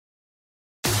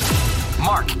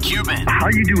Mark Cuban. How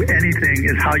you do anything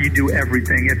is how you do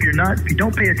everything. If you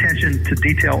don't pay attention to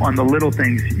detail on the little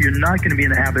things, you're not going to be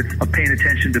in the habit of paying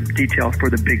attention to detail for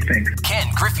the big things. Ken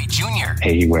Griffey Jr.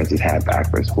 Hey, he wears his hat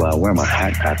backwards. Well, I wear my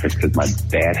hat backwards because my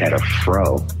dad had a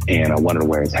fro and I wanted to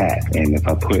wear his hat. And if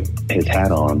I put his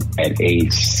hat on at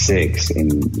age 6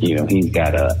 and, he's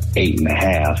got a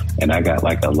 8.5 and I got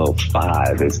like a little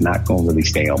 5, it's not going to really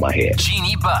stay on my head.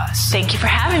 Jeannie Buss. Thank you for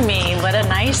having me. What a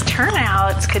nice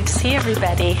turnout. It's good to see everybody.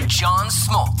 John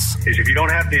Smoltz. Is if you don't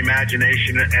have the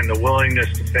imagination and the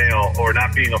willingness to fail or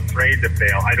not being afraid to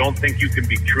fail, I don't think you can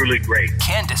be truly great.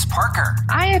 Candace Parker.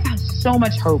 I have so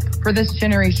much hope for this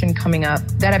generation coming up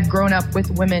that have grown up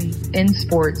with women in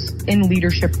sports, in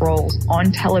leadership roles,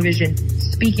 on television,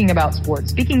 speaking about sports,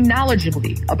 speaking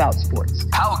knowledgeably about sports.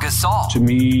 Pau Gasol. To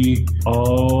me,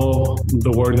 all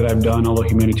the work that I've done, all the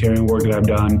humanitarian work that I've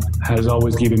done has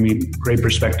always given me great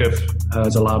perspective,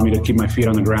 has allowed me to keep my feet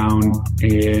on the ground,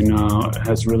 and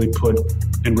has really put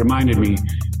and reminded me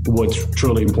what's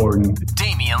truly important.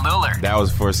 Damian Lillard. That was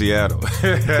for Seattle.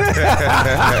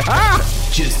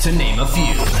 Just to name a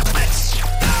few.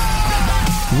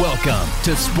 Welcome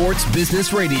to Sports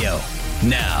Business Radio.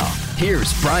 Now,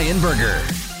 here's Brian Berger.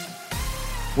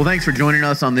 Well, thanks for joining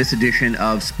us on this edition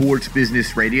of Sports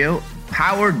Business Radio,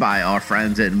 powered by our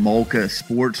friends at Malka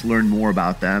Sports. Learn more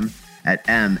about them at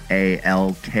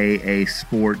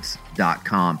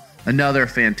malkasports.com. Another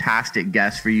fantastic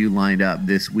guest for you lined up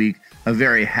this week, a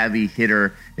very heavy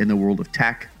hitter in the world of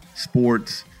tech,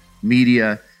 sports,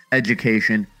 media,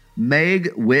 education.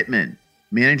 Meg Whitman,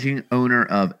 managing owner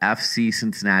of FC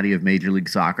Cincinnati of Major League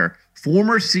Soccer,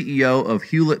 former CEO of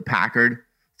Hewlett-Packard,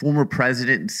 former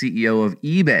president and CEO of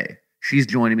eBay. She's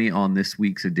joining me on this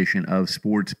week's edition of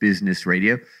Sports Business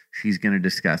Radio. She's going to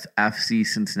discuss FC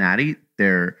Cincinnati,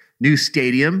 their new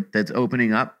stadium that's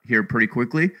opening up here pretty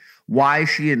quickly, why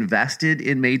she invested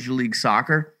in Major League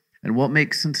Soccer, and what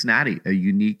makes Cincinnati a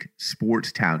unique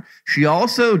sports town. She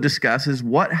also discusses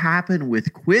what happened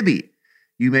with Quibi.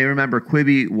 You may remember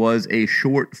Quibi was a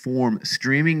short-form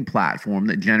streaming platform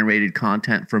that generated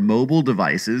content for mobile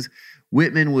devices.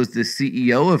 Whitman was the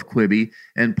CEO of Quibi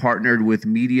and partnered with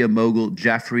media mogul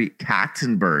Jeffrey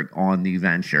Katzenberg on the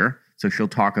venture. So she'll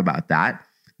talk about that.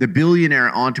 The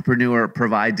billionaire entrepreneur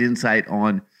provides insight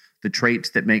on the traits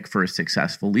that make for a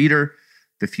successful leader,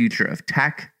 the future of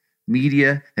tech,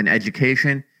 media, and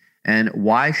education, and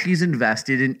why she's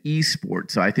invested in esports.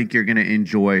 So I think you're going to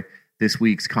enjoy this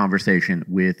week's conversation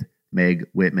with Meg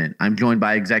Whitman. I'm joined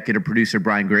by executive producer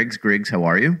Brian Griggs. Griggs, how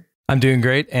are you? I'm doing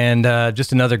great. And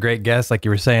just another great guest, like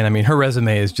you were saying. I mean, her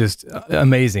resume is just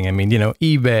amazing. I mean,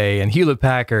 eBay and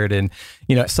Hewlett-Packard and,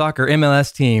 soccer,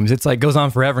 MLS teams. It's like goes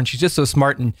on forever. And she's just so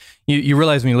smart. And you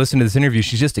realize when you listen to this interview,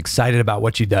 she's just excited about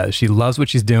what she does. She loves what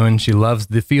she's doing. She loves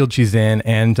the field she's in.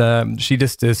 And she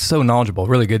just is so knowledgeable.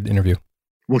 Really good interview.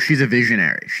 Well, she's a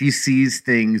visionary. She sees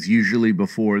things usually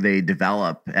before they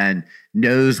develop and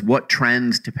knows what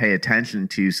trends to pay attention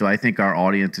to. So I think our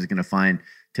audience is going to find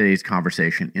today's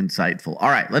conversation insightful. All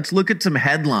right, let's look at some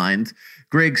headlines.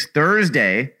 Griggs,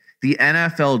 Thursday, the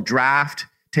NFL draft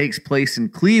takes place in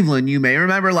Cleveland. You may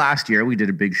remember last year we did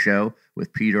a big show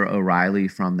with Peter O'Reilly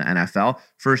from the NFL.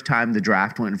 First time the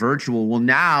draft went virtual. Well,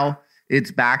 now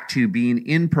it's back to being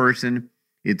in person.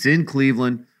 It's in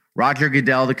Cleveland. Roger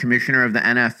Goodell, the commissioner of the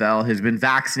NFL, has been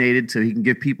vaccinated so he can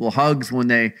give people hugs when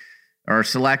they are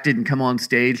selected and come on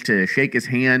stage to shake his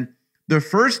hand. The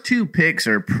first two picks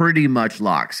are pretty much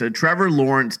locked. So Trevor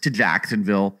Lawrence to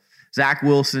Jacksonville, Zach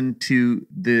Wilson to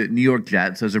the New York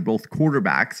Jets. Those are both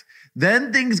quarterbacks.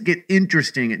 Then things get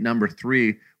interesting at number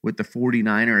 3 with the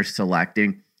 49ers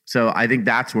selecting. So I think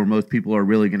that's where most people are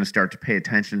really going to start to pay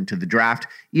attention to the draft.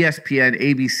 ESPN,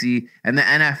 ABC, and the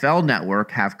NFL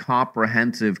Network have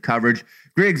comprehensive coverage.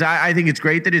 Griggs, I think it's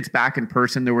great that it's back in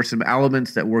person. There were some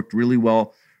elements that worked really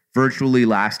well virtually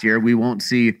last year. We won't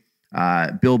see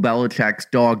Bill Belichick's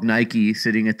dog Nike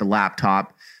sitting at the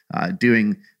laptop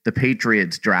doing the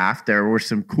Patriots draft. There were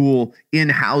some cool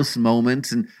in-house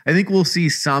moments, and I think we'll see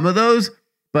some of those,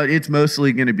 but it's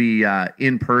mostly going to be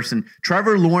in person.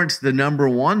 Trevor Lawrence, the number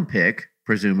 1 pick,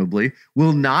 presumably,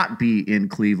 will not be in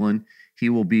Cleveland. He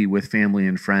will be with family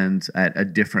and friends at a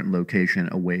different location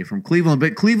away from Cleveland.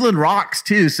 But Cleveland rocks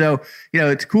too. So,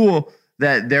 it's cool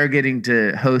that they're getting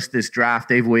to host this draft.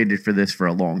 They've waited for this for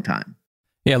a long time.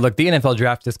 Yeah, look, the NFL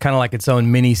draft is kind of like its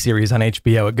own mini series on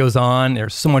HBO. It goes on.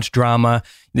 There's so much drama,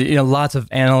 lots of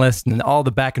analysts and all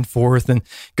the back and forth and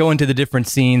go into the different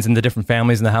scenes and the different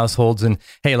families and the households. And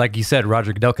hey, like you said,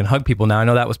 Roger Goodell can hug people now. I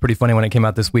know that was pretty funny when it came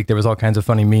out this week. There was all kinds of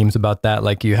funny memes about that.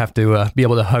 Like you have to be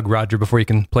able to hug Roger before you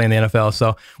can play in the NFL.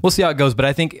 So we'll see how it goes. But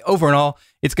I think overall,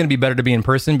 it's going to be better to be in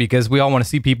person because we all want to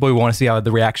see people. We want to see how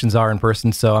the reactions are in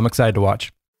person. So I'm excited to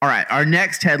watch. All right, our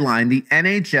next headline, the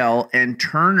NHL and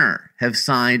Turner have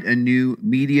signed a new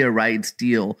media rights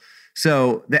deal.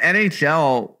 So the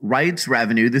NHL rights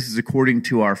revenue, this is according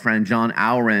to our friend John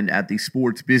Alrend at the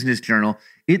Sports Business Journal,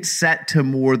 it's set to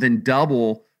more than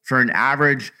double for an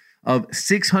average of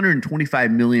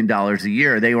 $625 million a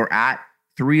year. They were at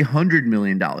 $300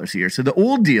 million a year. So the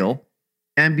old deal,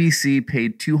 NBC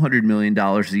paid $200 million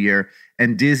a year,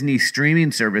 and Disney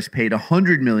streaming service paid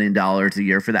 $100 million a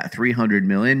year for that $300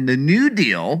 million. The new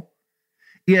deal,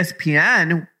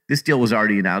 ESPN, this deal was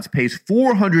already announced, pays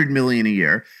 $400 million a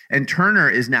year, and Turner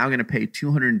is now going to pay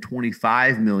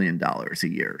 $225 million a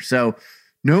year. So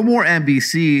no more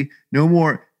NBC, no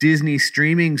more Disney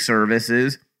streaming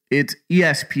services. It's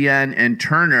ESPN and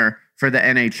Turner for the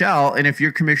NHL. And if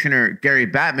you're Commissioner Gary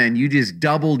Bettman, you just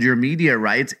doubled your media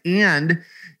rights and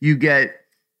you get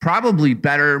probably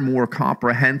better, more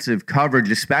comprehensive coverage,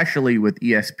 especially with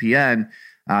ESPN.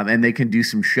 And they can do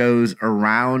some shows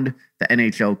around the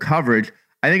NHL coverage.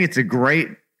 I think it's a great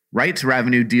rights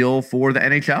revenue deal for the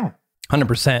NHL.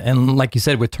 100%. And like you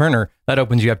said, with Turner, that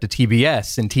opens you up to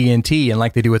TBS and TNT, and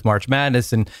like they do with March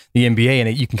Madness and the NBA,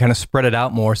 and you can kind of spread it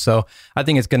out more. So I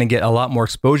think it's going to get a lot more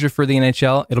exposure for the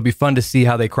NHL. It'll be fun to see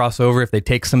how they cross over, if they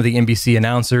take some of the NBC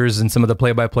announcers and some of the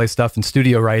play-by-play stuff and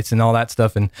studio rights and all that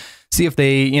stuff, and see if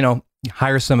they,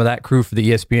 hire some of that crew for the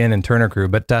ESPN and Turner crew.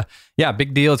 But yeah,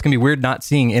 big deal. It's going to be weird not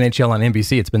seeing NHL on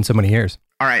NBC. It's been so many years.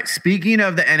 All right, speaking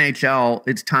of the NHL,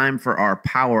 it's time for our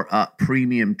Power Up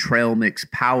Premium Trail Mix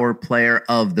Power Player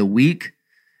of the Week.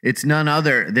 It's none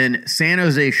other than San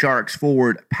Jose Sharks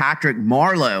forward Patrick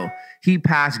Marleau. He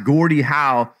passed Gordie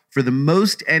Howe for the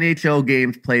most NHL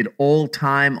games played all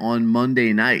time on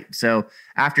Monday night. So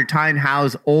after tying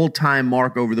Howe's all-time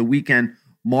mark over the weekend,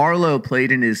 Marleau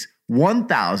played in his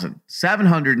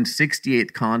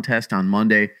 1,768th contest on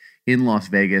Monday in Las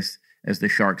Vegas as the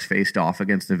Sharks faced off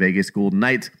against the Vegas Golden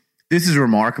Knights. This is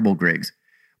remarkable, Griggs.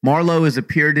 Marleau has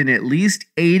appeared in at least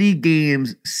 80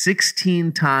 games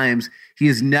 16 times. He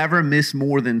has never missed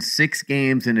more than 6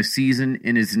 games in a season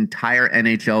in his entire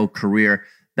NHL career.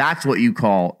 That's what you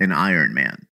call an Iron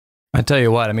Man. I tell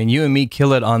you what, you and me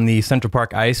kill it on the Central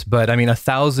Park ice, but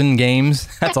 1,000 games,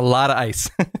 that's a lot of ice.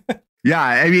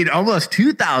 Yeah, almost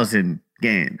 2,000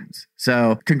 games.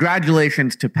 So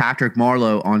congratulations to Patrick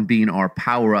Marleau on being our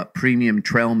Power Up Premium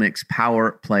Trail Mix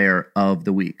Power Player of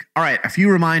the Week. All right, a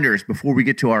few reminders before we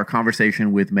get to our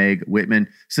conversation with Meg Whitman.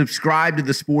 Subscribe to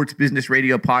the Sports Business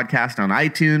Radio podcast on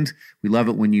iTunes. We love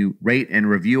it when you rate and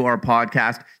review our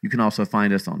podcast. You can also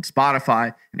find us on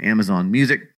Spotify and Amazon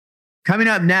Music. Coming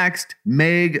up next,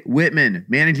 Meg Whitman,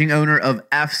 managing owner of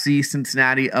FC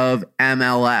Cincinnati of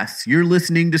MLS. You're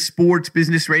listening to Sports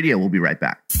Business Radio. We'll be right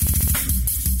back.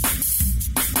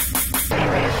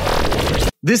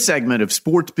 This segment of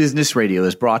Sports Business Radio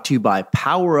is brought to you by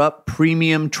Power Up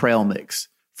Premium Trail Mix.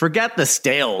 Forget the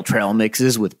stale trail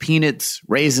mixes with peanuts,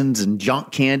 raisins, and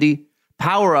junk candy.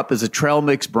 Power Up is a trail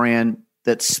mix brand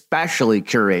that specially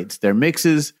curates their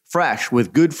mixes fresh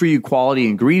with good-for-you quality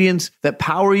ingredients that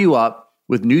power you up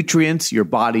with nutrients your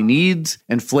body needs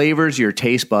and flavors your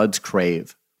taste buds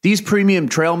crave. These premium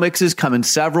trail mixes come in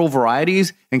several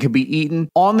varieties and can be eaten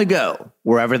on the go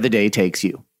wherever the day takes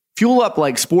you. Fuel up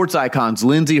like sports icons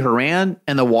Lindsey Horan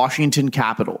and the Washington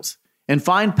Capitals. And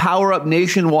find Power Up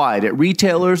nationwide at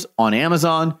retailers, on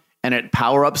Amazon, and at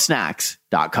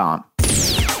powerupsnacks.com.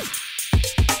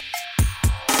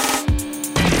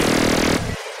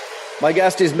 My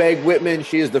guest is Meg Whitman.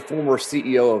 She is the former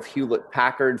CEO of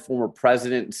Hewlett-Packard, former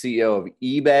president and CEO of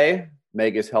eBay.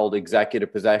 Meg has held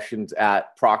executive positions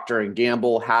at Procter &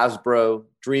 Gamble, Hasbro,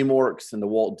 DreamWorks, and the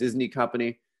Walt Disney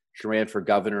Company. She ran for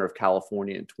governor of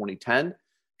California in 2010.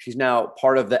 She's now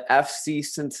part of the FC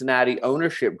Cincinnati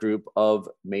ownership group of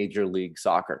Major League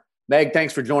Soccer. Meg,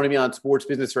 thanks for joining me on Sports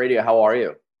Business Radio. How are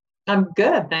you? I'm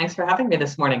good. Thanks for having me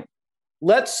this morning.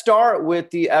 Let's start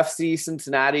with the FC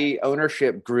Cincinnati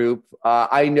ownership group.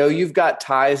 I know you've got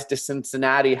ties to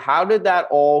Cincinnati. How did that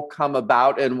all come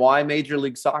about and why Major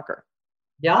League Soccer?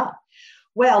 Yeah.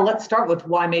 Well, let's start with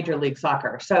why Major League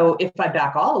Soccer. So if I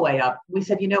back all the way up, we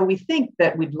said, we think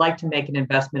that we'd like to make an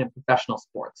investment in professional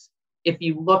sports. If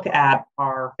you look at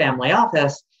our family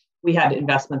office, We had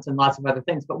investments in lots of other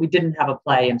things, but we didn't have a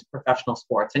play into professional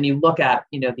sports. And you look at,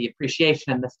 the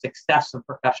appreciation and the success of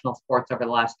professional sports over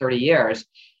the last 30 years,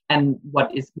 and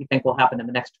we think will happen in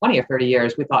the next 20 or 30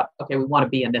 years, we thought, okay, we want to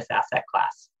be in this asset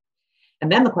class.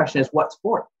 And then the question is, what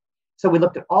sport? So we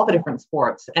looked at all the different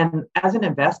sports. And as an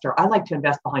investor, I like to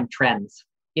invest behind trends.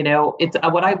 It's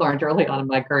what I learned early on in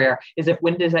my career is if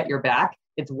wind is at your back,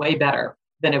 it's way better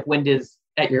than if wind is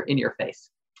in your face.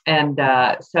 And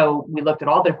so we looked at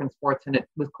all the different sports, and it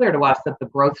was clear to us that the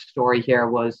growth story here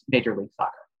was Major League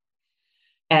Soccer.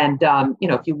 And,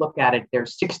 if you look at it,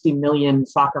 there's 60 million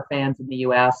soccer fans in the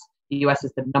U.S. The U.S.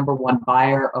 is the number one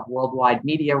buyer of worldwide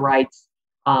media rights.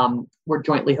 We're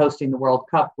jointly hosting the World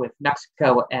Cup with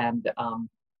Mexico and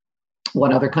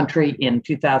one other country in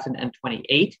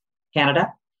 2028,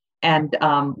 Canada. And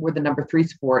we're the number 3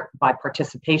 sport by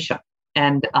participation.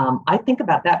 And I think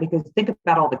about that because think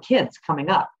about all the kids coming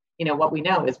up. What we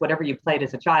know is whatever you played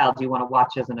as a child, you want to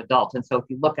watch as an adult. And so if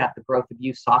you look at the growth of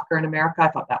youth soccer in America, I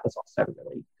thought that was also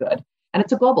really good. And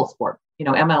it's a global sport.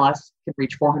 MLS can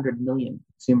reach 400 million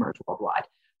consumers worldwide.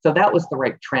 So that was the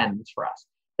right trend for us.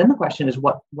 Then the question is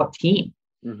what team?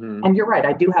 Mm-hmm. And you're right,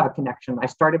 I do have a connection. I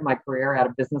started my career at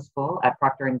a business school at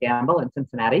Procter & Gamble in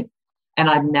Cincinnati. And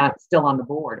I'm now still on the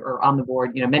board,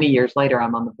 many years later,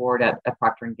 I'm on the board at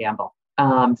Procter & Gamble.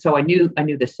 So I knew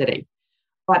the city,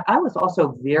 but I was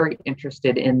also very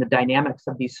interested in the dynamics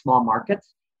of these small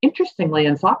markets. Interestingly,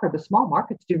 in soccer, the small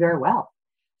markets do very well.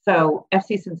 So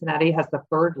FC Cincinnati has the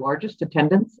 3rd largest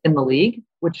attendance in the league,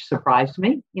 which surprised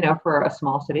me, for a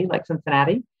small city like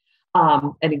Cincinnati.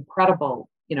 An incredible,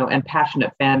 and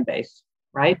passionate fan base,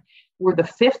 right? We're the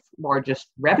 5th largest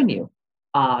revenue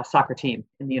soccer team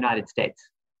in the United States.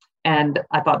 And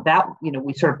I thought that,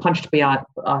 we sort of punched beyond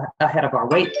ahead of our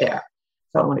weight there.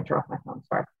 So let me turn off my phone,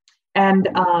 sorry. And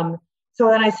so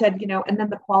then I said, and then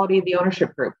the quality of the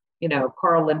ownership group,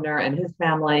 Carl Lindner and his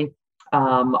family,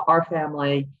 our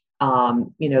family,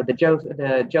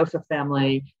 the Joseph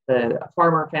family, the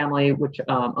Farmer family, which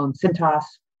owns Cintas.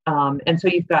 And so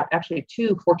you've got actually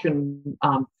 2 Fortune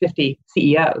 50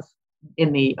 CEOs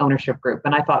in the ownership group.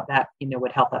 And I thought that,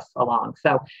 would help us along.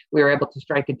 So we were able to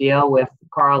strike a deal with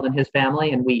Carl and his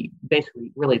family, and we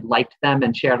basically really liked them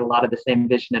and shared a lot of the same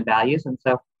vision and values. And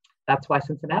so that's why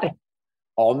Cincinnati.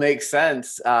 All makes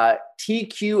sense.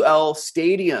 TQL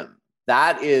Stadium,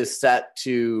 that is set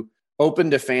to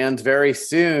open to fans very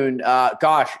soon.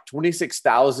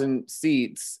 26,000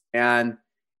 seats. And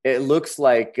it looks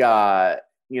like,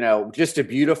 just a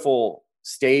beautiful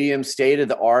stadium, state of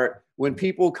the art. When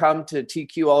people come to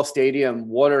TQL Stadium,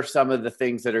 what are some of the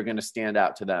things that are going to stand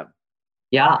out to them?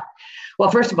 Yeah.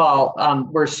 Well, first of all,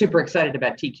 we're super excited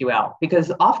about TQL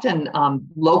because often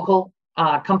local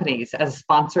companies as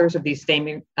sponsors of these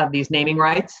naming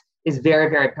rights is very,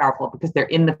 very powerful because they're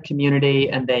in the community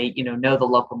and they, know the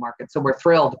local market. So we're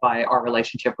thrilled by our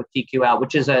relationship with TQL,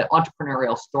 which is an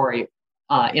entrepreneurial story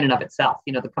in and of itself.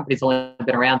 The company's only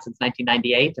been around since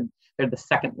 1998, and they're the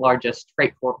 2nd largest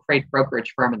freight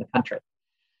brokerage firm in the country.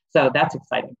 So that's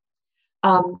exciting.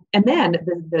 And then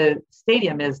the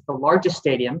stadium is the largest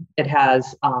stadium. It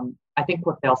has, I think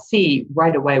what they'll see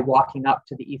right away walking up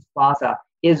to the East Plaza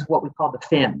is what we call the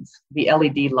fins, the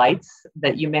LED lights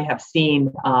that you may have seen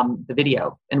the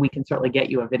video, and we can certainly get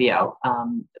you a video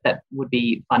that would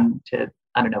be fun to,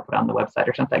 put on the website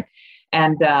or something.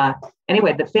 And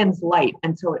anyway, the fins light.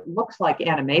 And so it looks like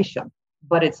animation,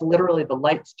 but it's literally the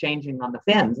lights changing on the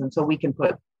fins. And so we can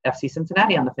put FC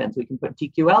Cincinnati on the fins. We can put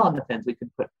TQL on the fins. We can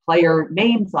put player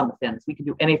names on the fins. We can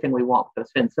do anything we want with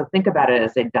those fins. So think about it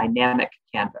as a dynamic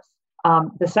canvas.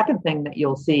 The second thing that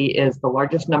you'll see is the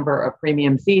largest number of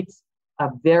premium seats, a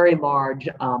very large,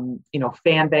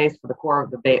 fan base for the core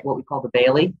of what we call the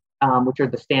Bailey, which are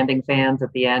the standing fans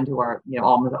at the end who are,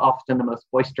 almost often the most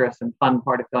boisterous and fun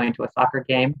part of going to a soccer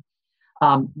game.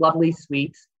 Lovely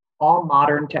suites, all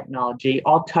modern technology,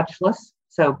 all touchless,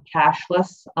 so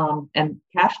cashless. And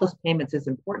cashless payments is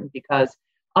important because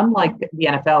unlike the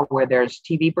NFL where there's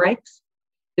TV breaks,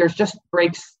 there's just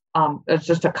breaks. There's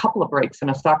just a couple of breaks in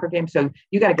a soccer game. So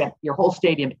you got to get your whole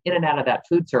stadium in and out of that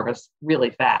food service really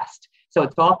fast. So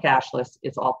it's all cashless.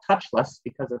 It's all touchless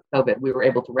because of COVID. We were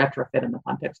able to retrofit in the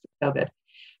context of COVID.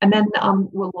 And then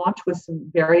we'll launch with some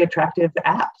very attractive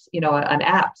apps, an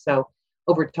app. So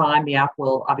over time, the app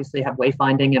will obviously have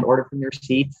wayfinding and order from your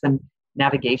seats and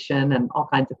navigation and all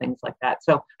kinds of things like that.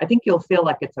 So I think you'll feel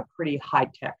like it's a pretty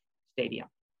high-tech stadium.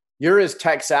 You're as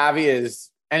tech savvy as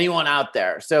anyone out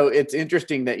there. So it's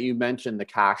interesting that you mentioned the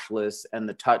cashless and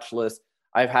the touchless.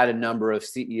 I've had a number of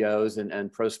CEOs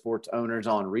and pro sports owners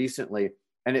on recently,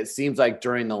 and it seems like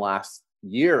during the last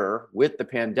year with the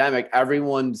pandemic,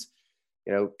 everyone's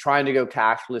trying to go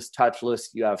cashless, touchless.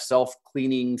 You have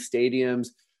self-cleaning stadiums.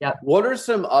 Yep. What are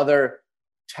some other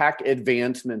tech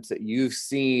advancements that you've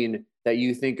seen that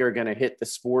you think are going to hit the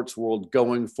sports world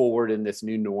going forward in this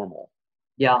new normal?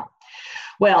 Yeah.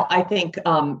 Well, I think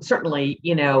certainly,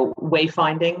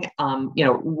 wayfinding,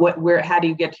 how do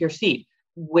you get to your seat?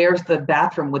 Where's the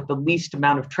bathroom with the least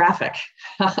amount of traffic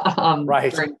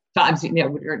right. during times,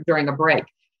 during a break?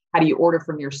 How do you order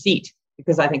from your seat?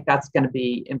 Because I think that's going to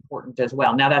be important as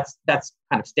well. Now that's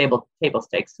kind of table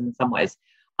stakes in some ways.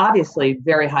 Obviously,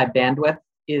 very high bandwidth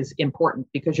is important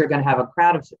because you're going to have a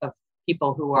crowd of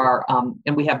people who are,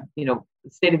 and we have,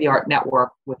 state-of-the-art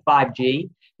network with 5G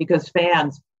because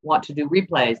fans want to do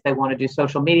replays. They want to do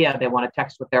social media. They want to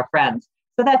text with their friends.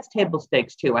 So that's table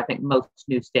stakes too. I think most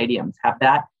new stadiums have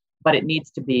that, but it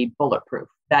needs to be bulletproof.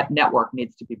 That network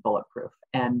needs to be bulletproof.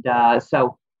 And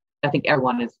so I think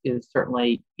everyone is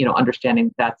certainly,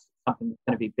 understanding that's something that's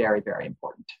going to be very, very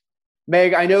important.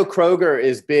 Meg, I know Kroger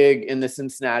is big in the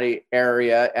Cincinnati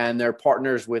area and they're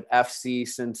partners with FC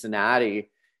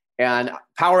Cincinnati. And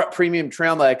Power Up Premium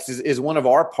Trail Mix is one of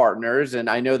our partners. And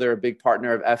I know they're a big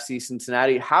partner of FC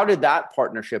Cincinnati. How did that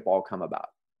partnership all come about?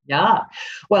 Yeah,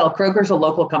 well, Kroger's a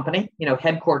local company,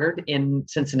 headquartered in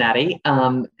Cincinnati.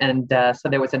 So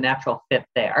there was a natural fit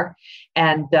there.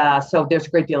 And so there's a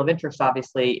great deal of interest,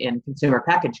 obviously, in consumer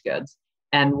packaged goods.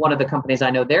 And one of the companies I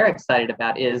know they're excited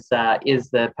about is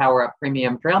the Power Up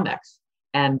Premium Trail Mix.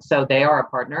 And so they are a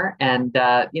partner and,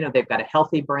 they've got a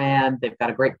healthy brand. They've got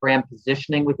a great brand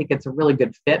positioning. We think it's a really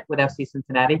good fit with FC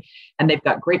Cincinnati. And they've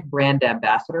got great brand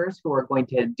ambassadors who are going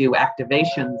to do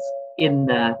activations in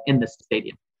the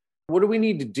stadium. What do we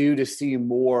need to do to see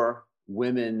more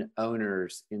women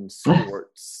owners in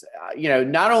sports?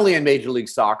 Not only in Major League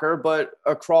Soccer, but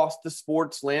across the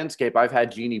sports landscape. I've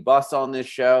had Jeannie Buss on this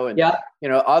show and,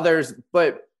 others,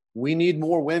 but we need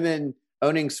more women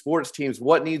owning sports teams.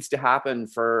 What needs to happen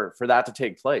for that to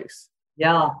take place?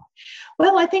 Yeah.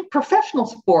 Well, I think professional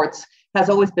sports has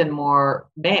always been more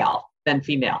male than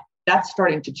female. That's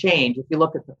starting to change. If you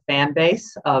look at the fan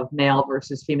base of male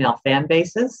versus female fan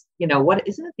bases, what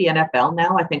isn't it the NFL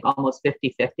now? I think almost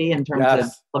 50-50 in terms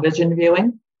of television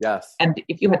viewing. Yes. And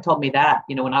if you had told me that,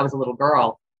 when I was a little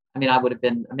girl, I would have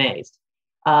been amazed.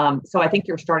 So I think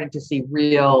you're starting to see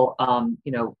real,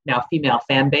 now female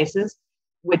fan bases,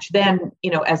 which then,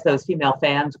 as those female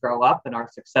fans grow up and are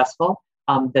successful,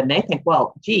 then they think,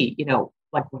 well, gee,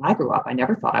 like when I grew up, I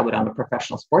never thought I would own a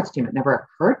professional sports team. It never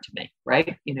occurred to me,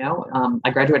 right? I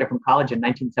graduated from college in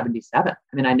 1977.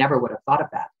 I never would have thought of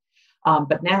that.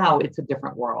 But now it's a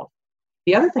different world.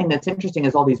 The other thing that's interesting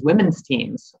is all these women's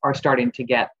teams are starting to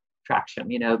get traction.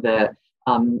 The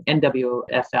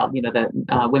NWSL,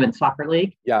 the Women's Soccer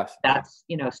League. Yes. That's,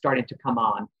 starting to come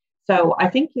on. So I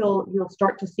think you'll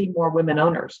start to see more women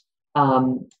owners.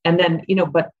 And then,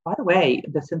 but by the way,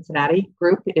 the Cincinnati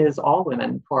group is all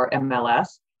women for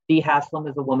MLS. Dee Haslam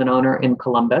is a woman owner in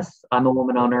Columbus. I'm a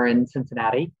woman owner in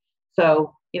Cincinnati.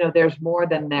 So, there's more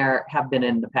than there have been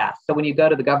in the past. So when you go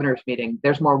to the governor's meeting,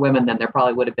 there's more women than there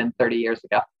probably would have been 30 years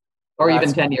ago or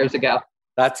even 10 years ago.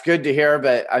 That's good to hear,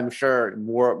 but I'm sure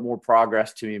more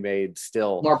progress to be made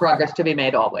still. More progress to be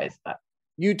made always. But.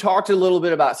 You talked a little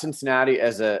bit about Cincinnati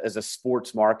as a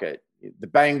sports market, the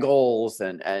Bengals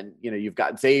and you've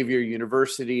got Xavier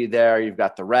University there. You've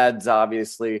got the Reds,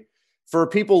 obviously. For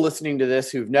people listening to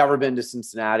this who've never been to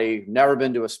Cincinnati, never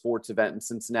been to a sports event in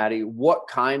Cincinnati, what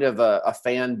kind of a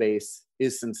fan base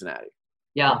is Cincinnati?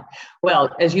 Yeah.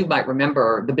 Well, as you might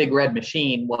remember, the Big Red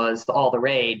Machine was all the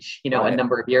rage, right. A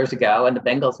number of years ago, and the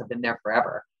Bengals have been there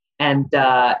forever. And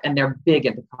they're big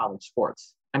into college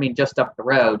sports. Just up the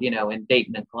road, in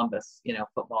Dayton and Columbus,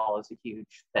 football is a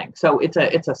huge thing. So it's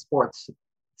a sports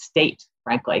state,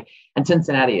 frankly. And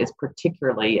Cincinnati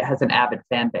has an avid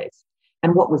fan base.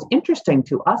 And what was interesting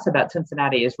to us about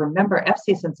Cincinnati is, remember,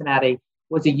 FC Cincinnati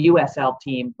was a USL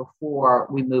team before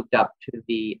we moved up to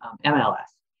the MLS.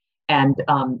 And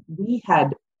we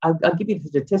had, I'll give you the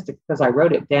statistic because I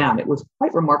wrote it down. It was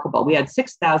quite remarkable. We had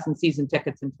 6,000 season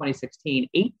tickets in 2016,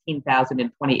 18,000 in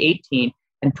 2018,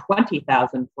 and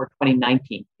 20,000 for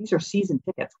 2019. These are season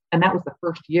tickets. And that was the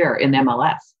first year in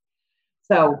MLS.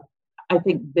 So I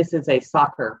think this is a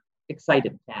soccer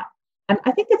excited town. And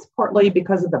I think it's partly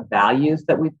because of the values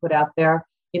that we put out there.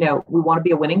 We want to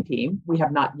be a winning team. We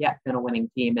have not yet been a winning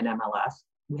team in MLS.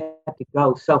 We have to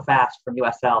go so fast from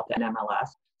USL to MLS.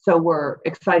 So we're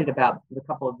excited about a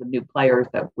couple of the new players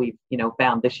that we've,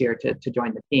 found this year to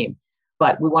join the team.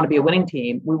 But we want to be a winning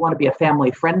team. We want to be a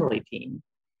family-friendly team.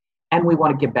 And we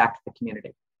want to give back to the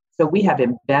community. So we have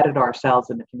embedded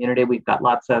ourselves in the community. We've got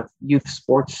lots of youth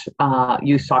sports,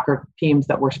 youth soccer teams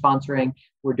that we're sponsoring.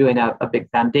 We're doing a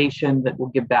big foundation that will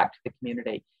give back to the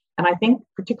community. And I think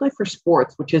particularly for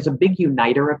sports, which is a big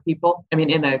uniter of people, I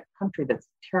mean, in a country that's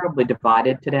terribly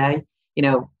divided today,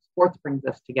 sports brings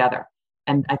us together.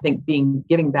 And I think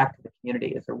giving back to the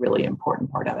community is a really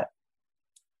important part of it.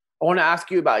 I want to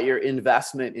ask you about your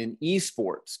investment in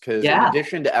esports, because in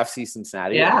addition to FC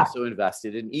Cincinnati, you're also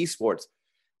invested in esports.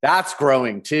 That's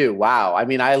growing too. Wow. I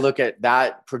mean, I look at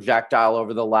that projectile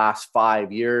over the last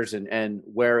 5 years and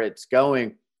where it's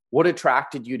going. What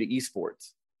attracted you to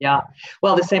esports? Yeah.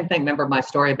 Well, the same thing. Remember my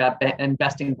story about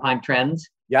investing behind trends?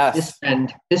 Yes.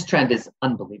 This trend is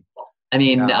unbelievable. I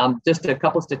mean, just a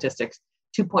couple statistics,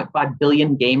 2.5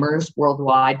 billion gamers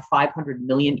worldwide, 500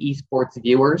 million esports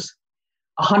viewers,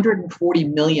 140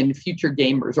 million future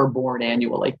gamers are born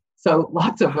annually. So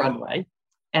lots of runway.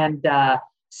 And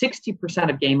 60%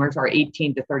 of gamers are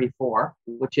 18 to 34,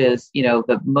 which is,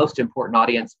 the most important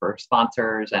audience for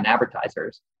sponsors and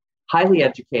advertisers. Highly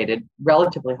educated,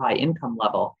 relatively high income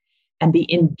level. And the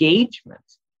engagement,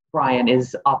 Brian,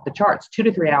 is off the charts. 2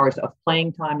 to 3 hours of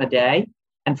playing time a day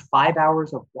and 5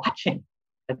 hours of watching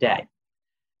a day.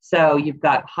 So you've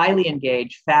got highly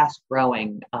engaged, fast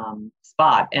growing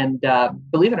spot. And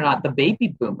believe it or not, the baby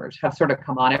boomers have sort of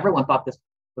come on. Everyone thought this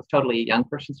was totally a young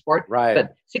person sport, right?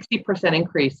 But 60%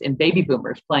 increase in baby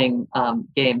boomers playing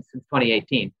games since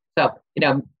 2018. So,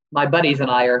 my buddies and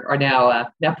I are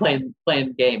now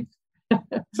playing games.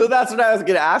 So that's what I was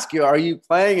going to ask you. Are you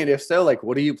playing? And if so,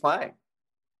 what are you playing?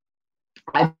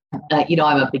 I'm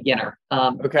a beginner.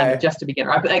 Okay. I'm just a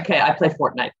beginner. I play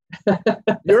Fortnite.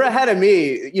 You're ahead of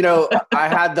me. I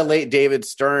had the late David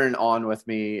Stern on with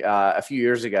me a few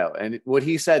years ago. And what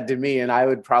he said to me, and I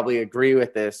would probably agree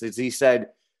with this, is he said,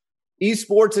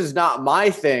 esports is not my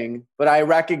thing, but I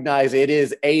recognize it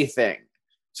is a thing.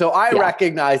 So I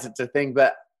recognize it's a thing,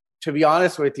 but to be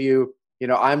honest with you,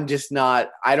 I'm just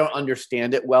not, I don't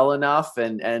understand it well enough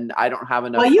and I don't have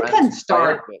enough. Well, you can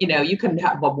start, you can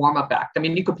have a warm-up act. I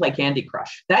mean, you could play Candy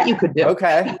Crush. That you could do.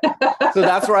 Okay. So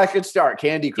that's where I could start,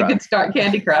 Candy Crush. You could start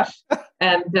Candy Crush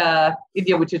and,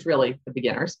 which is really the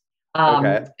beginners.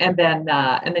 Okay. And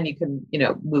then you can,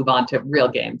 move on to real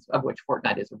games, of which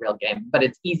Fortnite is a real game, but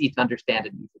it's easy to understand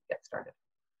and easy to get started.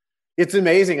 It's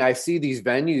amazing. I see these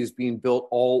venues being built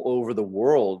all over the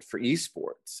world for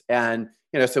esports. And,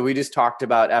 so we just talked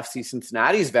about FC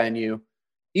Cincinnati's venue.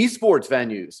 Esports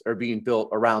venues are being built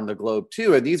around the globe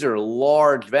too. And these are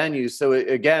large venues. So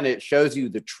again, it shows you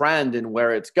the trend and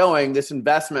where it's going. This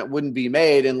investment wouldn't be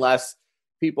made unless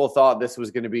people thought this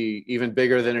was going to be even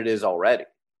bigger than it is already.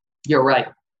 You're right.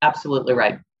 Absolutely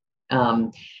right.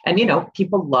 And,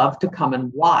 people love to come and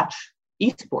watch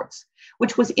esports,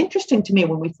 which was interesting to me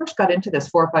when we first got into this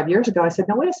 4 or 5 years ago. I said,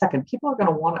 no, wait a second. People are going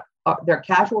to want to, they're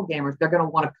casual gamers. They're going to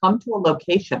want to come to a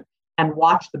location and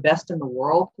watch the best in the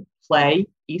world play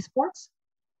esports.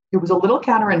 It was a little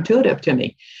counterintuitive to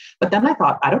me. But then I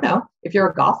thought, I don't know, if you're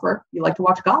a golfer, you like to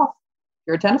watch golf. If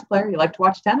you're a tennis player, you like to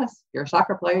watch tennis. If you're a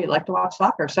soccer player, you like to watch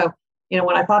soccer. So,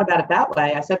 when I thought about it that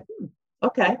way, I said,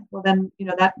 okay, well then,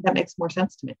 that makes more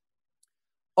sense to me.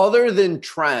 Other than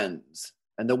trends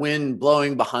and the wind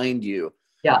blowing behind you,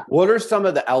 what are some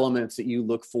of the elements that you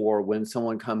look for when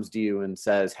someone comes to you and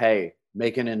says, hey,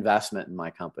 make an investment in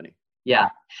my company? Yeah.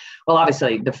 Well,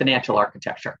 obviously the financial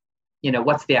architecture,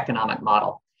 what's the economic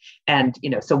model? And,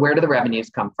 so where do the revenues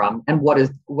come from and what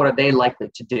are they likely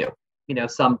to do?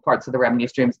 Some parts of the revenue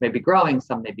streams may be growing,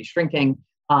 some may be shrinking.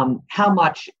 How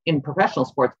much in professional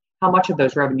sports, how much of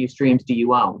those revenue streams do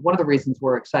you own? One of the reasons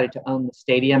we're excited to own the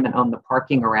stadium and own the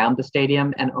parking around the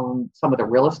stadium and own some of the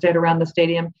real estate around the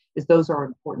stadium is those are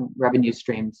important revenue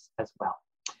streams as well.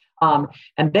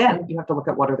 And then you have to look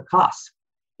at what are the costs,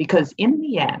 because in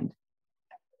the end,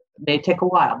 it may take a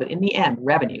while, but in the end,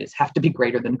 revenues have to be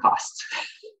greater than costs.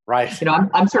 Right.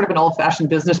 I'm sort of an old-fashioned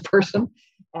business person.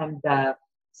 And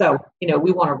so,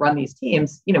 we want to run these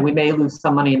teams. We may lose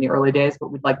some money in the early days,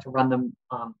 but we'd like to run them,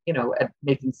 at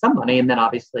making some money. And then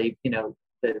obviously,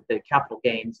 the capital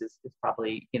gains is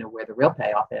probably, where the real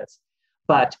payoff is.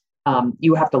 But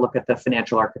you have to look at the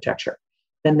financial architecture.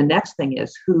 Then the next thing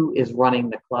is who is running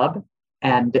the club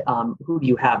and who do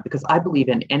you have? Because I believe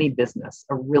in any business,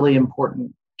 a really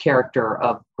important character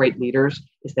of great leaders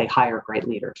is they hire great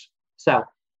leaders. So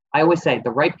I always say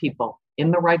the right people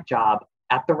in the right job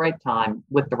at the right time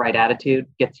with the right attitude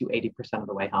gets you 80% of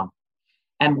the way home.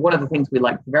 And one of the things we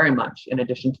like very much, in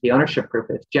addition to the ownership group,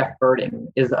 is Jeff Birding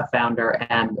is a founder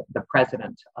and the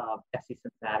president of FC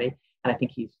Cincinnati. And I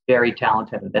think he's very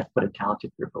talented and has put a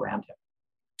talented group around him.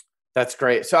 That's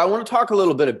great. So I want to talk a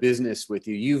little bit of business with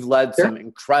you. You've led some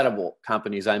incredible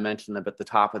companies. I mentioned them at the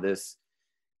top of this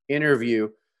interview.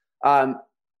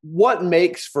 What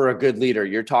makes for a good leader?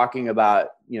 You're talking about,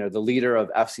 the leader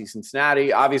of FC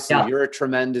Cincinnati. Obviously, you're a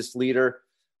tremendous leader.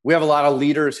 We have a lot of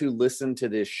leaders who listen to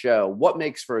this show. What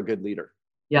makes for a good leader?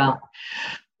 Yeah.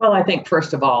 Well, I think,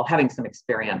 first of all, having some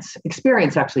experience.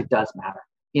 Experience actually does matter.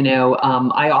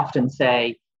 I often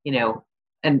say,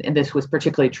 and this was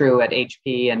particularly true at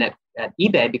HP and at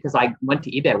eBay, because I went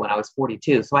to eBay when I was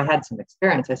 42. So I had some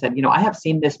experience. I said, I have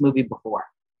seen this movie before,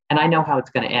 and I know how it's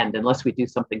going to end unless we do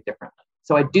something differently.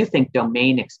 So I do think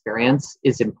domain experience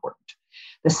is important.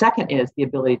 The second is the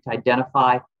ability to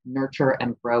identify, nurture,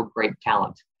 and grow great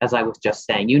talent. As I was just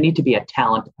saying, you need to be a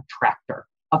talent attractor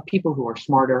of people who are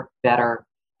smarter, better,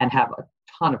 and have a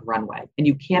ton of runway. And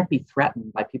you can't be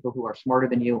threatened by people who are smarter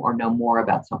than you or know more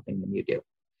about something than you do.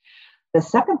 The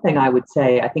second thing I would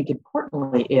say, I think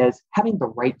importantly, is having the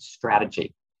right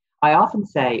strategy. I often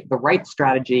say the right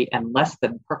strategy and less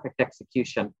than perfect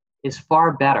execution is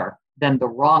far better than the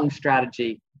wrong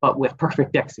strategy, but with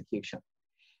perfect execution.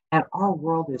 And our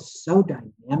world is so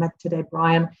dynamic today,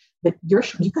 Brian, that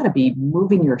you got to be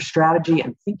moving your strategy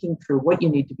and thinking through what you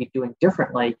need to be doing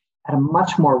differently at a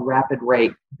much more rapid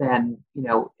rate than,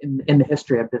 in the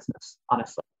history of business,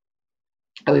 honestly.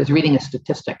 I was reading a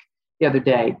statistic the other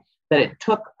day that it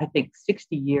took, I think,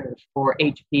 60 years for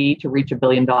HP to reach $1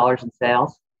 billion in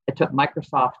sales. It took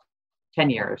Microsoft 10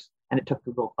 years, and it took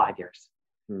Google 5 years,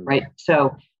 right?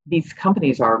 So these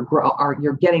companies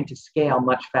you're getting to scale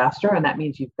much faster, and that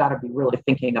means you've got to be really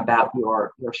thinking about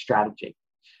your strategy.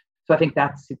 So I think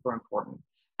that's super important.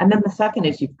 And then the second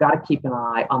is you've got to keep an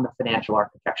eye on the financial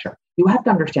architecture. You have to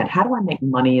understand, how do I make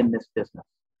money in this business?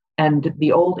 And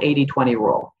the old 80-20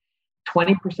 rule,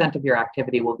 20% of your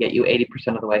activity will get you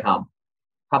 80% of the way home.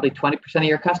 Probably 20% of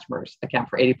your customers account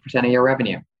for 80% of your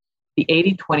revenue. The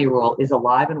 80-20 rule is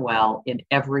alive and well in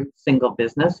every single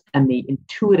business, and the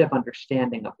intuitive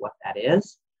understanding of what that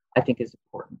is, I think, is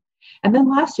important. And then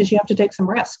last is you have to take some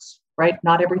risks, right?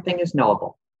 Not everything is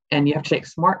knowable, and you have to take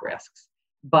smart risks.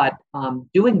 But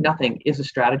doing nothing is a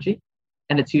strategy,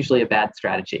 and it's usually a bad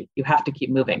strategy. You have to keep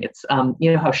moving. It's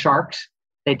how sharks,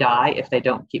 they die if they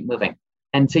don't keep moving.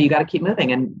 And so you got to keep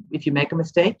moving. And if you make a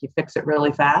mistake, you fix it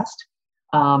really fast.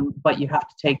 But you have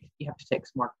to take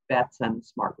smart bets and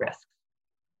smart risks.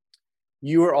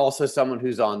 You are also someone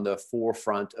who's on the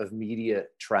forefront of media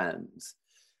trends.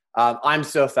 I'm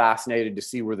so fascinated to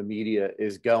see where the media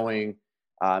is going,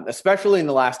 especially in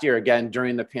the last year. Again,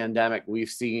 during the pandemic, we've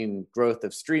seen growth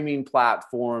of streaming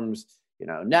platforms.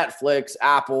 Netflix,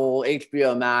 Apple,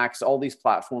 HBO Max, all these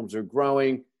platforms are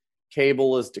growing.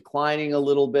 Cable is declining a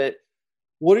little bit.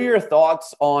 What are your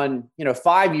thoughts on,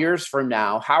 5 years from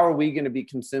now, how are we going to be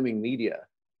consuming media?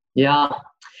 Yeah,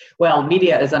 well,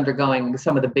 media is undergoing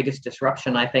some of the biggest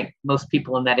disruption I think most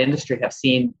people in that industry have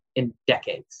seen in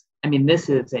decades. I mean, this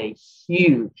is a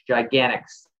huge, gigantic,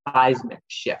 seismic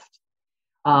shift.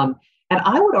 And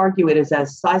I would argue it is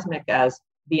as seismic as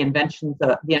the invention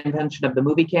of the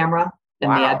movie camera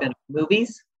and the advent of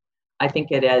movies. I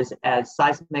think it is as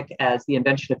seismic as the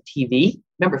invention of TV.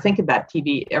 Remember, think about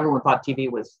TV. Everyone thought TV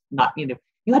was not, you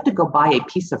had to go buy a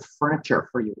piece of furniture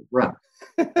for your room.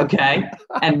 Okay.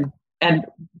 and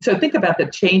so think about the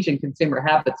change in consumer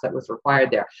habits that was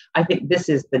required there. I think this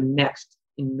is the next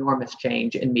enormous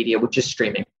change in media, which is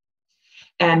streaming.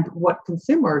 And what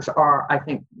consumers are, I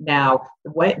think now,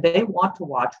 the way they want to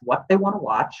watch what they want to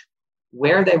watch,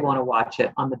 where they want to watch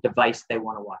it, on the device they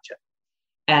want to watch it.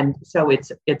 And so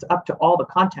it's up to all the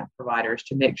content providers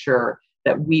to make sure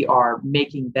that we are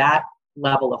making that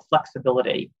level of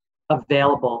flexibility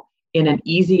available in an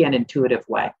easy and intuitive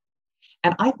way.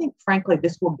 And I think, frankly,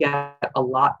 this will get a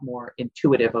lot more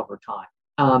intuitive over time.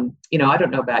 I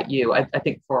don't know about you. I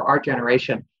think for our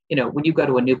generation, when you go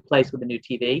to a new place with a new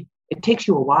TV, it takes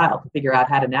you a while to figure out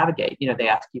how to navigate. They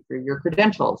ask you for your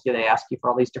credentials. They ask you for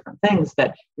all these different things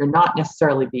that you're not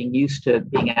necessarily being used to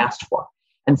being asked for.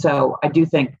 And so I do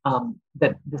think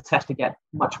that this has to get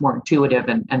much more intuitive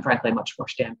and frankly, much more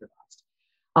standardized.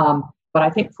 But I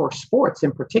think for sports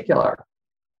in particular,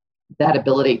 that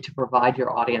ability to provide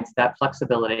your audience that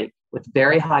flexibility with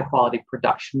very high quality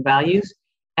production values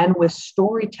and with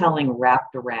storytelling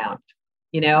wrapped around.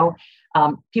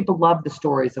 People love the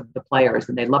stories of the players,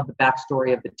 and they love the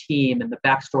backstory of the team and the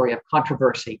backstory of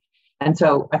controversy. And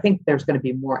so I think there's going to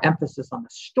be more emphasis on the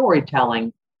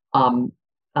storytelling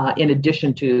in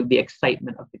addition to the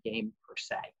excitement of the game per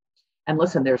se. And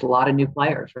listen, there's a lot of new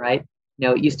players, right?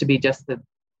 It used to be just the,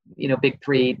 big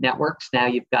three networks. Now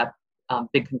you've got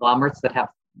big conglomerates that have,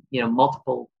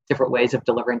 multiple different ways of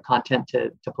delivering content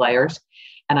to players.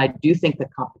 And I do think the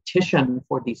competition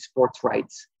for these sports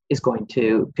rights is going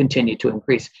to continue to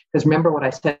increase. Because remember what I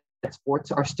said,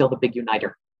 sports are still the big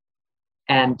uniter.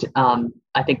 And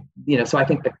I think, so I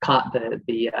think the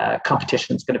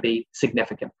competition is going to be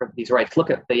significant for these rights. Look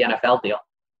at the NFL deal.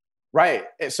 Right.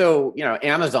 So,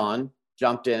 Amazon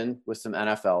jumped in with some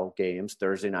NFL games,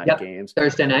 Thursday night games.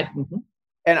 Thursday night. Mm-hmm.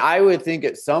 And I would think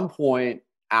at some point,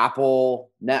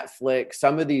 Apple, Netflix,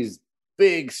 some of these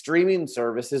big streaming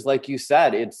services, like you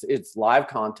said, it's live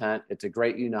content. It's a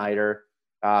great uniter.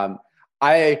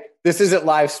 This isn't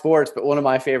live sports, but one of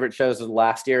my favorite shows of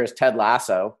last year is Ted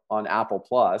Lasso on Apple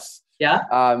Plus.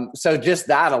 Yeah. So just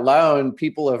that alone,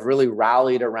 people have really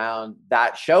rallied around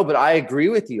that show. But I agree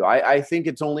with you. I think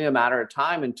it's only a matter of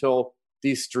time until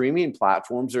these streaming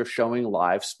platforms are showing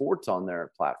live sports on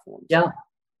their platforms. Yeah.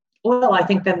 Well, I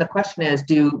think then the question is,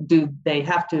 do they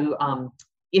have to,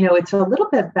 it's a little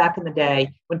bit back in the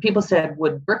day when people said,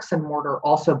 would bricks and mortar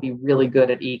also be really good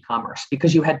at e-commerce?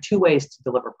 Because you had two ways to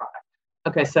deliver product.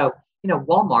 Okay, so,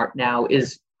 Walmart now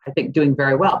is, I think, doing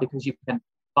very well because you can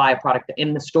buy a product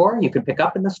in the store, you can pick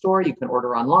up in the store, you can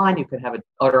order online, you can have it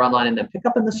order online and then pick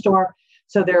up in the store.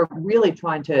 So they're really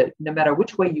trying to, no matter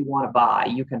which way you want to buy,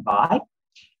 you can buy.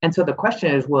 And so the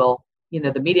question is, will,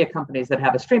 the media companies that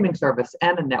have a streaming service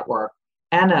and a network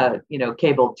and a,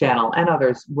 cable channel and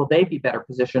others, will they be better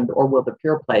positioned or will the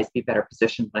pure plays be better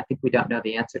positioned? I think we don't know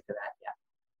the answer to that yet.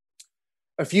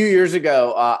 A few years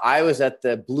ago, I was at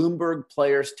the Bloomberg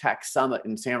Players Tech Summit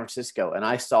in San Francisco, and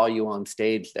I saw you on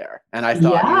stage there. And I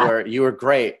thought you were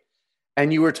great.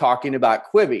 And you were talking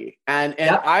about Quibi. And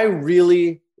I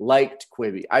really liked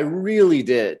Quibi. I really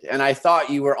did. And I thought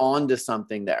you were on to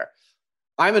something there.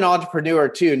 I'm an entrepreneur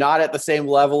too, not at the same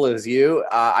level as you.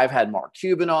 I've had Mark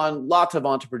Cuban on, lots of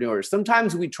entrepreneurs.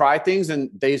 Sometimes we try things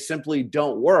and they simply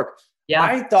don't work. Yeah.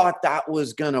 I thought that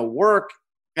was going to work.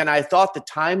 And I thought the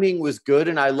timing was good.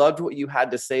 And I loved what you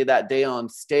had to say that day on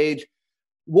stage.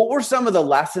 What were some of the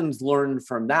lessons learned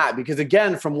from that? Because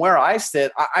again, from where I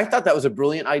sit, I thought that was a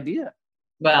brilliant idea.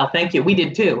 Well, thank you. We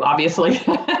did too, obviously.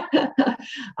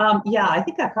 I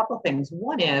think a couple of things.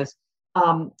 One is,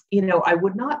 I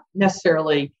would not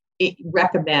necessarily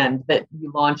recommend that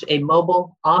you launch a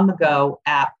mobile on-the-go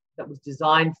app that was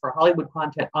designed for Hollywood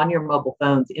content on your mobile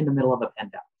phones in the middle of a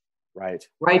pandemic.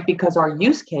 Right. Because our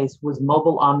use case was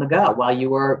mobile on the go while you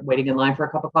were waiting in line for a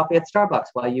cup of coffee at Starbucks,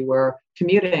 while you were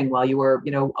commuting, while you were,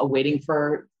 waiting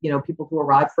for, people to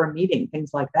arrive for a meeting,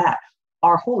 things like that.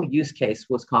 Our whole use case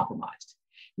was compromised.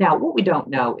 Now, what we don't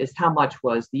know is how much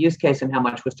was the use case and how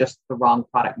much was just the wrong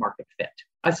product market fit.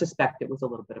 I suspect it was a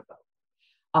little bit of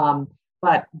both.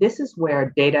 But this is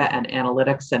where data and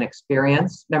analytics and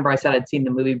experience, remember I said I'd seen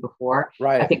the movie before,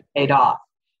 I think paid off.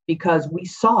 Because we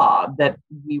saw that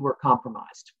we were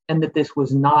compromised and that this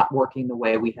was not working the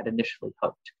way we had initially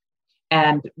hoped.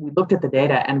 And we looked at the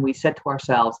data and we said to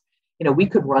ourselves, we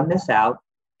could run this out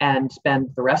and spend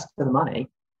the rest of the money,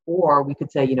 or we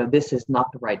could say, this is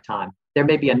not the right time. There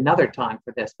may be another time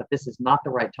for this, but this is not the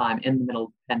right time in the middle of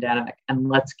the pandemic. And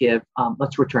let's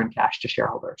return cash to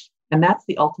shareholders. And that's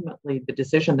ultimately the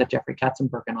decision that Jeffrey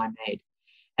Katzenberg and I made.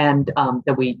 And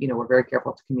that we, were very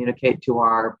careful to communicate to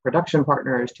our production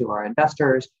partners, to our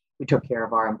investors. We took care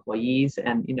of our employees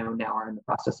and, now are in the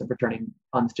process of returning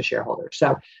funds to shareholders.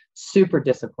 So super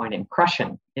disappointing,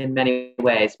 crushing in many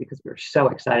ways because we were so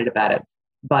excited about it.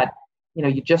 But,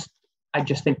 I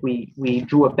just think we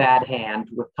drew a bad hand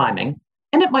with timing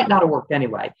and it might not have worked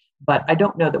anyway, but I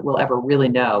don't know that we'll ever really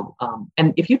know.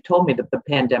 And if you told me that the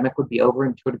pandemic would be over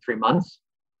in 2 to 3 months,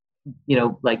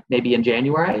 like maybe in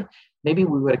January, maybe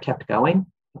we would have kept going.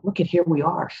 But look at here we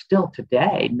are still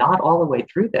today, not all the way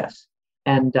through this.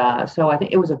 And so I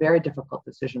think it was a very difficult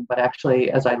decision, but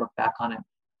actually, as I look back on it,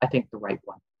 I think the right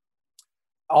one.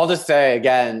 I'll just say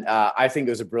again, I think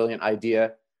it was a brilliant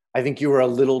idea. I think you were a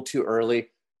little too early.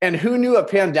 And who knew a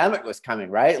pandemic was coming,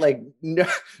 right? Like no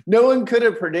one could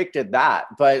have predicted that.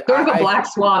 But sort of a black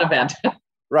swan event.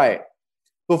 Right.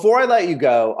 Before I let you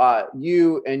go,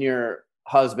 you and your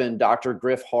husband, Dr.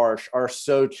 Griff Harsh, are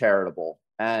so charitable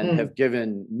and have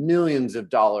given millions of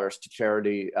dollars to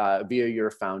charity via your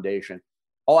foundation.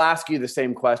 I'll ask you the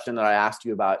same question that I asked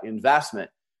you about investment.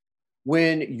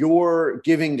 When you're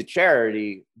giving to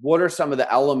charity, what are some of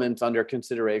the elements under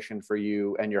consideration for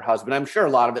you and your husband? I'm sure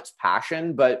a lot of it's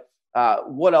passion, but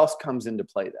what else comes into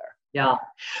play there? Yeah.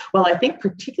 Well, I think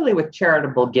particularly with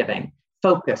charitable giving,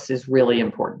 focus is really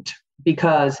important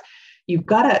because you've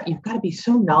got to be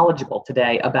so knowledgeable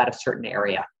today about a certain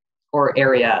area or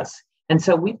areas. And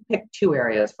so we've picked 2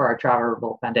 areas for our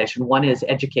charitable foundation. One is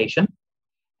education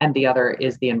and the other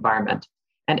is the environment.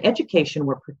 And education,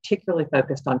 we're particularly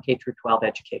focused on K through 12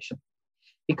 education,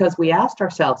 because we asked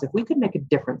ourselves, if we could make a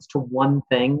difference to one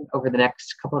thing over the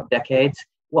next couple of decades,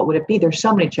 what would it be? There's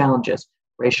so many challenges: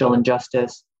 racial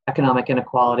injustice, economic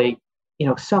inequality,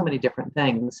 so many different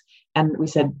things. And we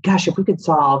said, gosh, if we could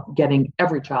solve getting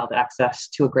every child access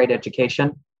to a great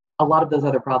education, a lot of those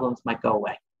other problems might go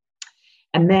away.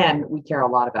 And then we care a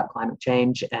lot about climate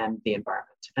change and the environment.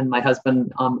 And my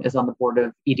husband is on the board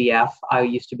of EDF. I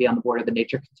used to be on the board of the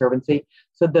Nature Conservancy.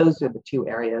 So those are the two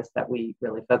areas that we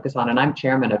really focus on. And I'm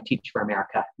chairman of Teach for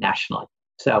America nationally.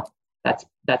 So that's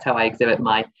how I exhibit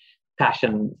my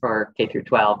passion for K through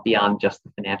 12 beyond just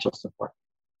the financial support.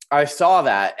 I saw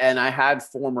that, and I had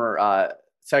former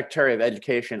Secretary of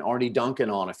Education Arne Duncan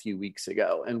on a few weeks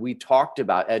ago, and we talked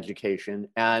about education.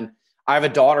 And I have a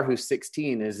daughter who's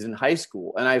 16, is in high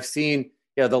school, and I've seen,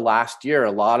 the last year,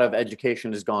 a lot of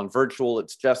education has gone virtual.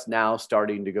 It's just now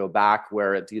starting to go back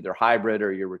where it's either hybrid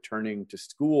or you're returning to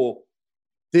school.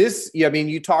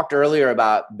 You talked earlier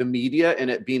about the media and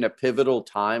it being a pivotal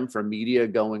time for media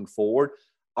going forward.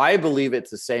 I believe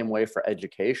it's the same way for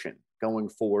education going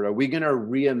forward. Are we going to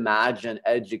reimagine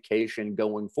education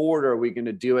going forward, or are we going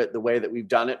to do it the way that we've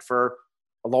done it for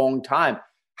a long time?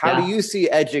 How do you see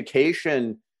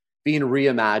education being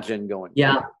reimagined going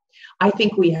forward? I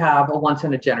think we have a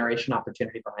once-in-a-generation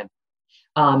opportunity,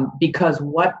 Brian, because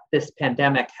what this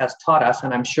pandemic has taught us,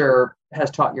 and I'm sure has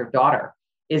taught your daughter,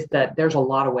 is that there's a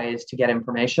lot of ways to get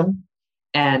information.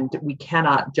 And we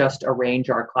cannot just arrange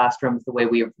our classrooms the way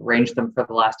we have arranged them for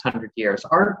the last 100 years.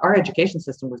 Our education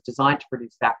system was designed to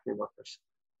produce factory workers.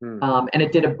 And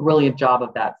it did a brilliant job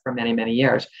of that for many, many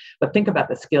years. But think about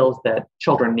the skills that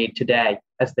children need today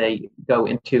as they go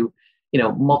into,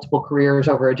 multiple careers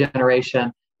over a generation,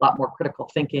 a lot more critical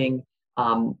thinking.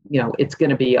 It's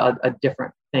going to be a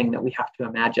different thing that we have to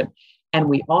imagine. And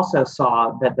we also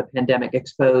saw that the pandemic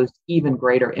exposed even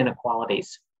greater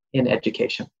inequalities in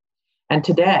education. And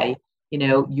today,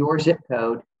 your zip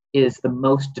code is the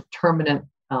most determinant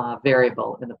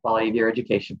variable in the quality of your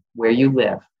education, where you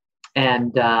live.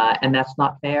 And that's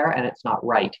not fair, and it's not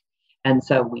right. And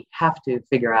so we have to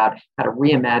figure out how to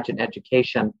reimagine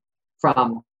education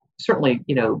from certainly,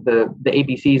 the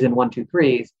ABCs and 1, 2,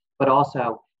 3s, but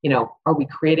also, are we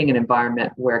creating an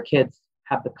environment where kids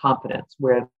have the confidence,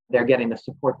 where they're getting the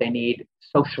support they need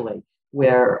socially,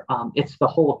 where it's the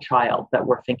whole child that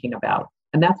we're thinking about.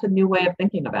 And that's a new way of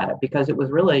thinking about it, because it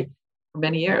was really, for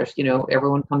many years,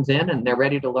 everyone comes in and they're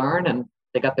ready to learn and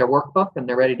they got their workbook and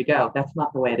they're ready to go. That's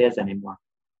not the way it is anymore.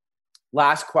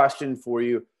 Last question for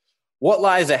you. What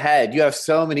lies ahead? You have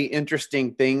so many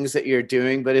interesting things that you're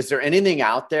doing, but is there anything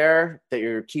out there that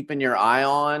you're keeping your eye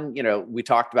on? We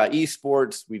talked about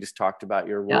esports. We just talked about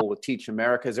your role with Teach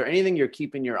America. Is there anything you're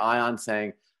keeping your eye on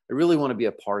saying, I really want to be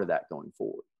a part of that going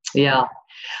forward? Yeah.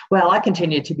 Well, I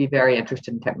continue to be very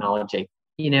interested in technology.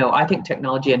 I think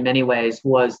technology in many ways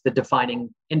was the defining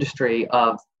industry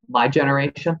of my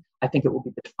generation. I think it will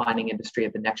be the defining industry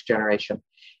of the next generation.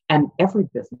 And every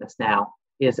business now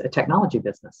is a technology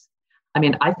business.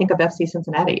 I think of FC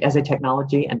Cincinnati as a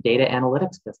technology and data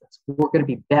analytics business. We're going to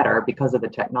be better because of the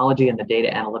technology and the data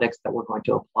analytics that we're going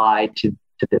to apply to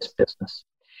this business.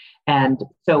 And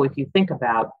so if you think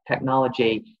about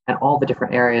technology and all the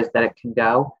different areas that it can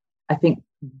go, I think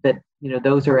that,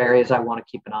 those are areas I want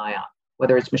to keep an eye on,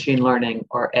 whether it's machine learning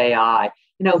or AI.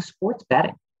 Sports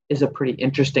betting is a pretty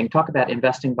interesting, talk about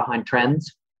investing behind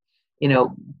trends.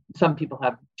 Some people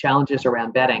have challenges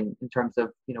around betting in terms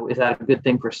of, is that a good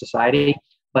thing for society?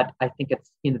 But I think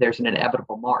it's, there's an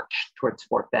inevitable march towards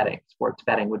sports betting. Sports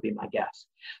betting would be my guess.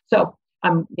 So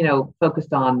I'm,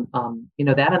 focused on,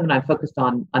 that, and then I'm focused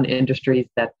on industries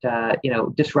that,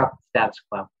 disrupt the status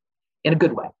quo in a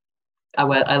good way.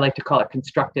 I like to call it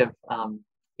constructive,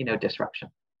 disruption.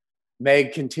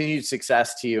 Meg, continued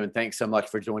success to you, and thanks so much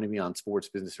for joining me on Sports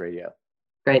Business Radio.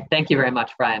 Great. Thank you very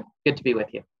much, Brian. Good to be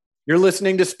with you. You're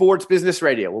listening to Sports Business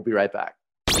Radio. We'll be right back.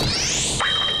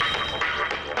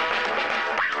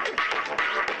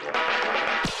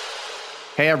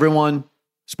 Hey, everyone.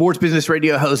 Sports Business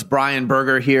Radio host Brian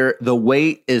Berger here. The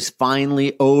wait is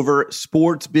finally over.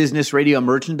 Sports Business Radio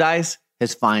merchandise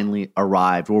has finally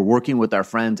arrived. We're working with our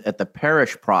friends at the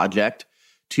Parish Project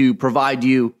to provide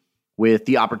you with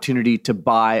the opportunity to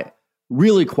buy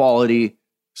really quality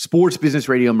Sports Business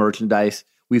Radio merchandise.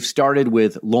 We've started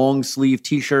with long sleeve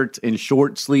t-shirts and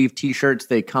short sleeve t-shirts.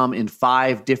 They come in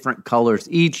 5 different colors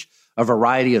each, a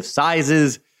variety of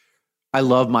sizes. I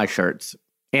love my shirts.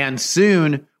 And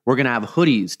soon we're going to have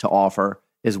hoodies to offer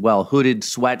as well, hooded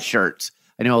sweatshirts.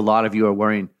 I know a lot of you are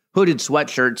wearing hooded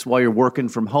sweatshirts while you're working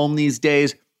from home these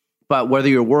days, but whether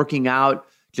you're working out,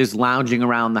 just lounging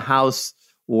around the house,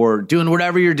 or doing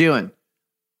whatever you're doing,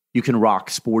 you can rock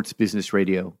Sports Business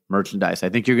Radio merchandise. I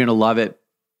think you're going to love it.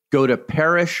 Go to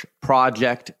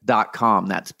parishproject.com.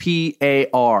 That's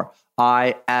PARISH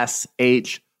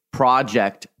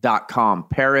project.com.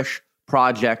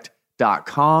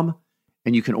 parishproject.com.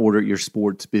 And you can order your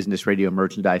Sports Business Radio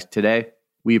merchandise today.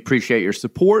 We appreciate your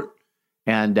support.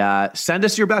 And send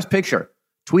us your best picture.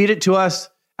 Tweet it to us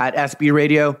at SB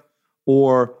Radio.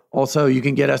 Or also you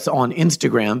can get us on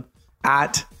Instagram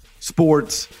at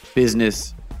Sports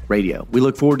Business Radio. We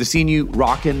look forward to seeing you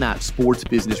rocking that Sports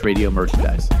Business Radio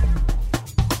merchandise.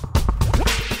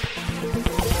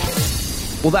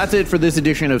 Well, that's it for this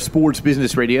edition of Sports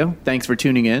Business Radio. Thanks for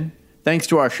tuning in. Thanks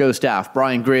to our show staff,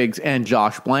 Brian Griggs and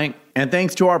Josh Blank. And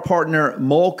thanks to our partner,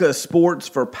 Molka Sports,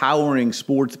 for powering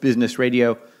Sports Business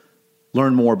Radio.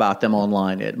 Learn more about them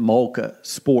online at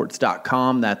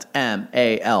molkasports.com. That's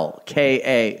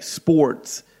MALKA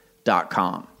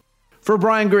sports.com. For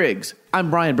Brian Griggs, I'm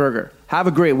Brian Berger. Have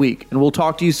a great week, and we'll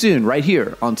talk to you soon right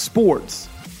here on Sports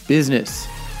Business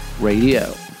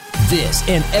Radio. This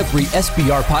and every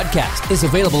SBR podcast is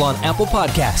available on Apple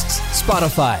Podcasts,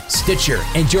 Spotify, Stitcher,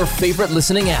 and your favorite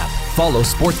listening app. Follow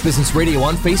Sports Business Radio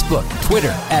on Facebook,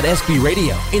 Twitter at SB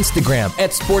Radio, Instagram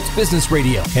at Sports Business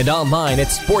Radio, and online at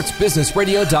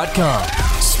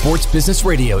sportsbusinessradio.com. Sports Business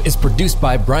Radio is produced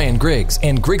by Brian Griggs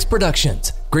and Griggs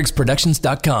Productions,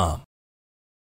 griggsproductions.com.